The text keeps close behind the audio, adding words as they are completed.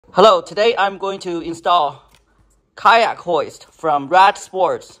Hello, today I'm going to install kayak hoist from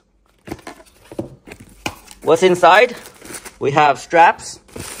Sportz. What's inside? We have straps,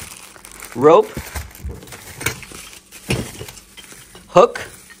 rope, hook,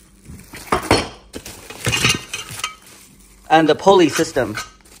 and the pulley system.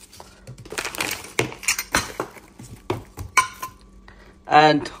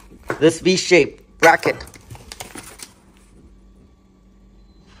 And this V-shaped bracket.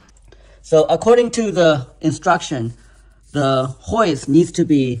 So according to the instruction, the hoist needs to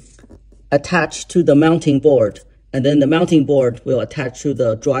be attached to the mounting board, and then the mounting board will attach to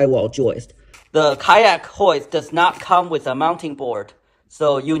the drywall joist. The kayak hoist does not come with a mounting board,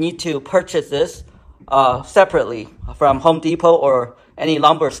 so you need to purchase this separately from Home Depot or any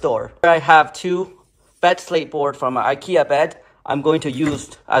lumber store. I have two bed slate board from an IKEA bed I'm going to use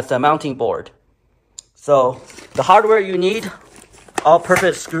as the mounting board. So the hardware you need: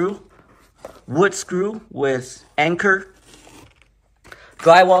 all-purpose screw, wood screw with anchor,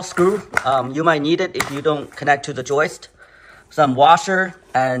 drywall screw, you might need it if you don't connect to the joist, some washer,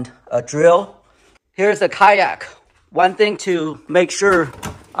 and a drill. Here's the kayak. One thing to make sure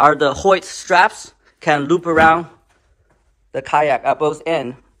are the hoist straps can loop around the kayak at both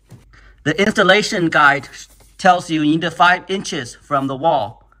ends. The installation guide tells you need 5 inches from the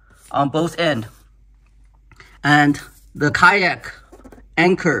wall on both ends. And the kayak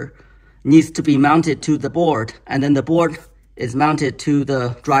anchor needs to be mounted to the board, and then the board is mounted to the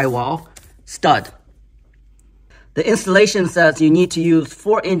drywall stud. The installation says you need to use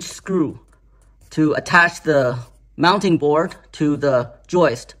 4-inch screw to attach the mounting board to the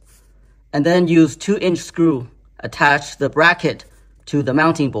joist, and then use 2-inch screw attach the bracket to the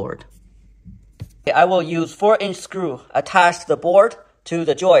mounting board. I will use 4-inch screw attach the board to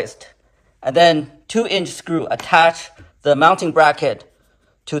the joist, and then 2-inch screw attach the mounting bracket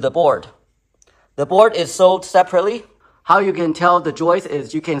to the board. The board is sold separately. How you can tell the joist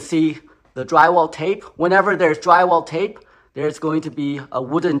is you can see the drywall tape. Whenever there's drywall tape, there's going to be a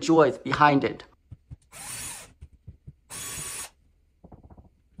wooden joist behind it.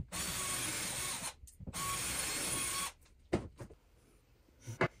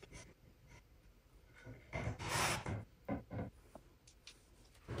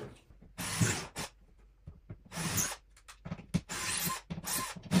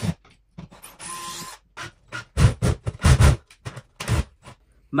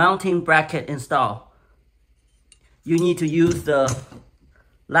 Mounting bracket install. You need to use the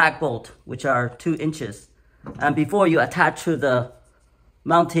lag bolt, which are 2 inches. And before you attach to the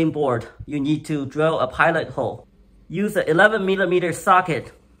mounting board, you need to drill a pilot hole. Use an 11mm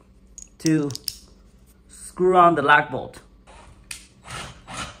socket to screw on the lag bolt.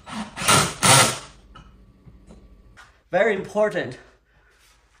 Very important.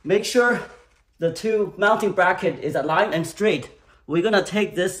 Make sure the two mounting bracket is aligned and straight. We're gonna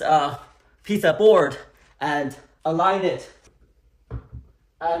take this piece of board and align it.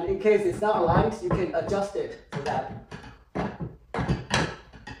 And in case it's not aligned, you can adjust it to that.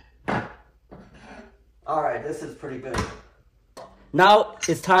 All right, this is pretty good. Now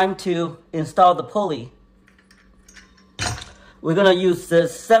it's time to install the pulley. We're gonna use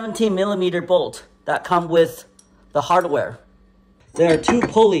this 17mm bolt that comes with the hardware. There are 2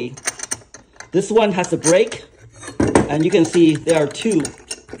 pulleys. This one has a brake, and you can see there are 2.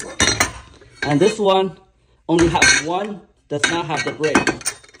 And this one only has 1, does not have the brake.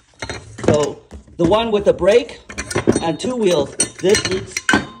 So the one with the brake and 2 wheels, this needs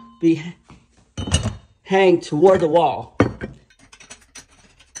to be hang toward the wall.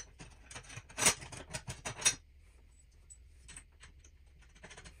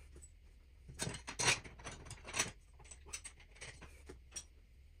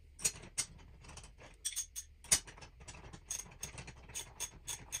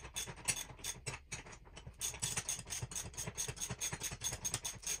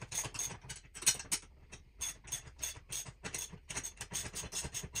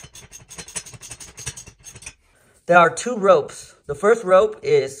 There are 2 ropes. The first rope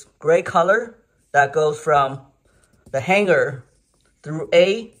is gray color that goes from the hanger through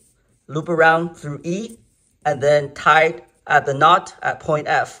A, loop around through E, and then tied at the knot at point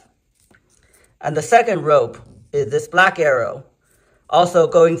F. And the second rope is this black arrow, also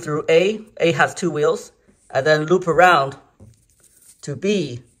going through A. A has 2 wheels, and then loop around to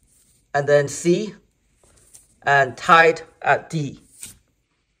B, and then C, and tied at D.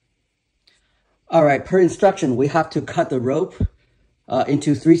 All right, per instruction, we have to cut the rope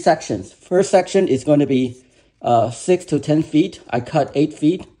into 3 sections. First section is going to be 6 to 10 feet. I cut 8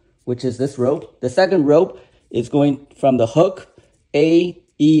 feet, which is this rope. The second rope is going from the hook A,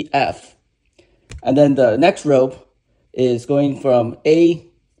 E, F. And then the next rope is going from A,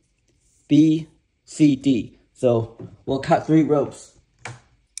 B, C, D. So we'll cut 3 ropes.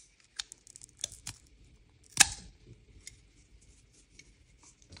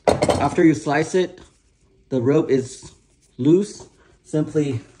 After you slice it, the rope is loose.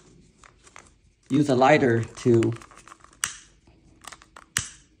 Simply use a lighter to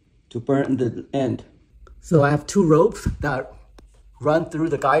burn the end. So I have 2 ropes that run through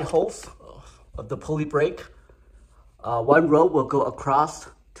the guide holes of the pulley brake. One rope will go across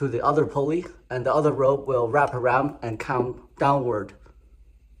to the other pulley, and the other rope will wrap around and count downward.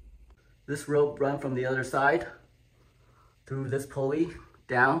 This rope runs from the other side through this pulley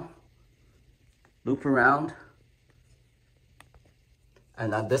down, loop around,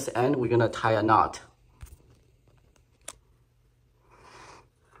 and at this end we're gonna tie a knot.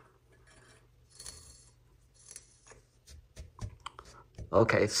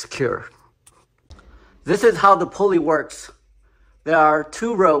 Okay, secure. This is how the pulley works. There are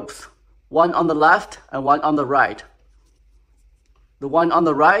 2 ropes, one on the left and one on the right. The one on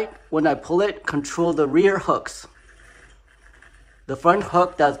the right, when I pull it, control the rear hooks. The front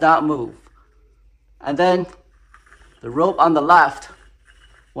hook does not move. And then the rope on the left,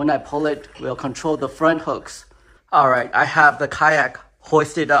 when I pull it, will control the front hooks. All right, I have the kayak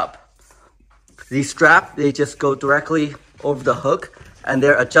hoisted up. These straps, they just go directly over the hook, and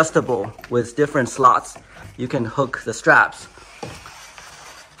they're adjustable with different slots. You can hook the straps.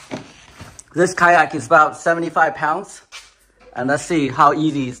 This kayak is about 75 pounds, and let's see how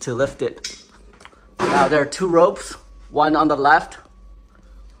easy it is to lift it. Now there are 2 ropes, one on the left.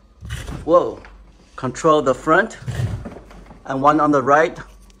 Whoa, control the front, and one on the right.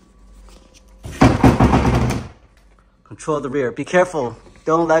 Control the rear. Be careful,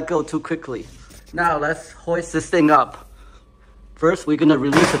 don't let go too quickly. Now let's hoist this thing up. First, we're gonna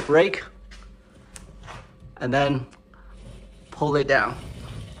release the brake and then pull it down.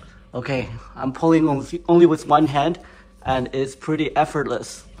 Okay, I'm pulling only with one hand, and it's pretty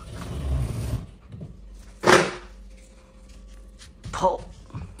effortless. Pull.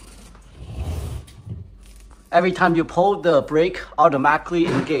 Every time you pull, the brake automatically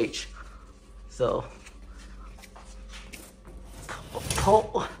engage. So,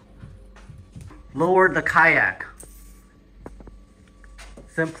 pull. Lower the kayak.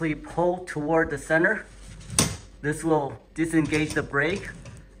 Simply pull toward the center. This will disengage the brake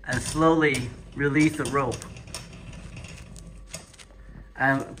and slowly release the rope.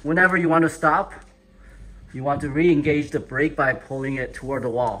 And whenever you want to stop, you want to re-engage the brake by pulling it toward the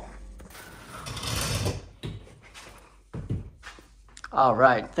wall. All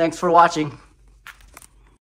right, thanks for watching.